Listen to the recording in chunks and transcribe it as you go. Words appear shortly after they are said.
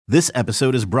This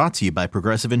episode is brought to you by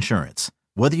Progressive Insurance.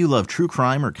 Whether you love true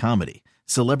crime or comedy,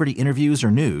 celebrity interviews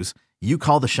or news, you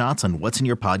call the shots on what's in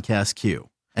your podcast queue.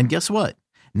 And guess what?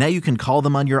 Now you can call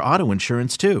them on your auto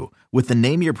insurance too with the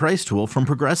Name Your Price tool from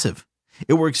Progressive.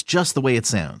 It works just the way it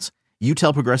sounds. You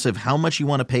tell Progressive how much you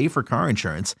want to pay for car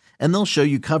insurance, and they'll show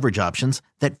you coverage options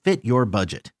that fit your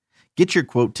budget. Get your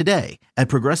quote today at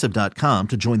Progressive.com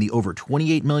to join the over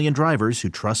 28 million drivers who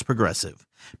trust Progressive.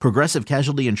 Progressive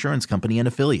Casualty Insurance Company and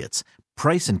Affiliates.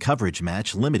 Price and coverage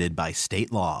match limited by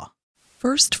state law.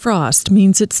 First frost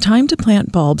means it's time to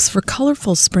plant bulbs for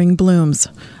colorful spring blooms.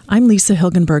 I'm Lisa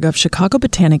Hilgenberg of Chicago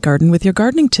Botanic Garden with your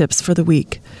gardening tips for the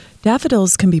week.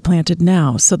 Daffodils can be planted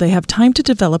now, so they have time to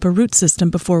develop a root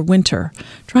system before winter.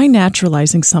 Try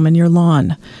naturalizing some in your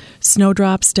lawn.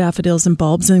 Snowdrops, daffodils, and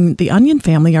bulbs in the onion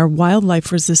family are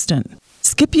wildlife resistant.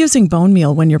 Skip using bone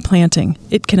meal when you're planting.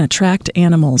 It can attract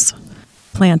animals.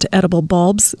 Plant edible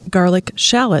bulbs, garlic,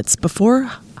 shallots before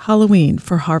Halloween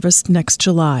for harvest next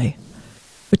July.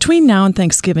 Between now and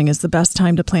Thanksgiving is the best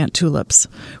time to plant tulips.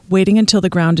 Waiting until the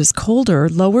ground is colder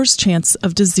lowers chance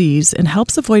of disease and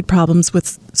helps avoid problems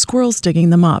with squirrels digging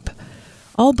them up.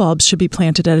 All bulbs should be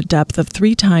planted at a depth of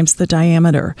 3 times the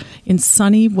diameter in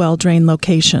sunny, well-drained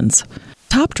locations.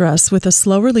 Top dress with a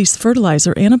slow-release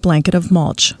fertilizer and a blanket of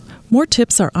mulch. More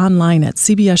tips are online at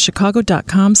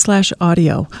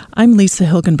cbschicago.com/audio. I'm Lisa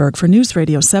Hilgenberg for News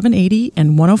Radio 780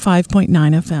 and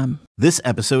 105.9 FM. This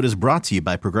episode is brought to you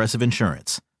by Progressive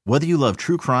Insurance. Whether you love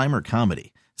true crime or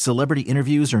comedy, celebrity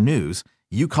interviews or news,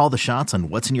 you call the shots on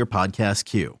what's in your podcast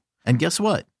queue. And guess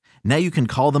what? Now you can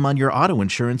call them on your auto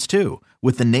insurance too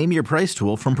with the Name Your Price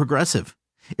tool from Progressive.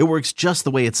 It works just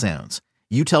the way it sounds.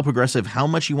 You tell Progressive how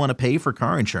much you want to pay for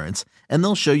car insurance, and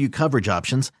they'll show you coverage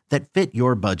options that fit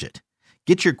your budget.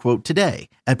 Get your quote today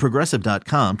at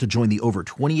Progressive.com to join the over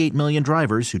 28 million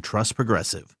drivers who trust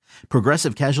Progressive.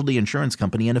 Progressive Casualty Insurance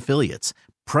Company and Affiliates.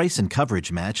 Price and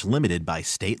coverage match limited by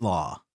state law.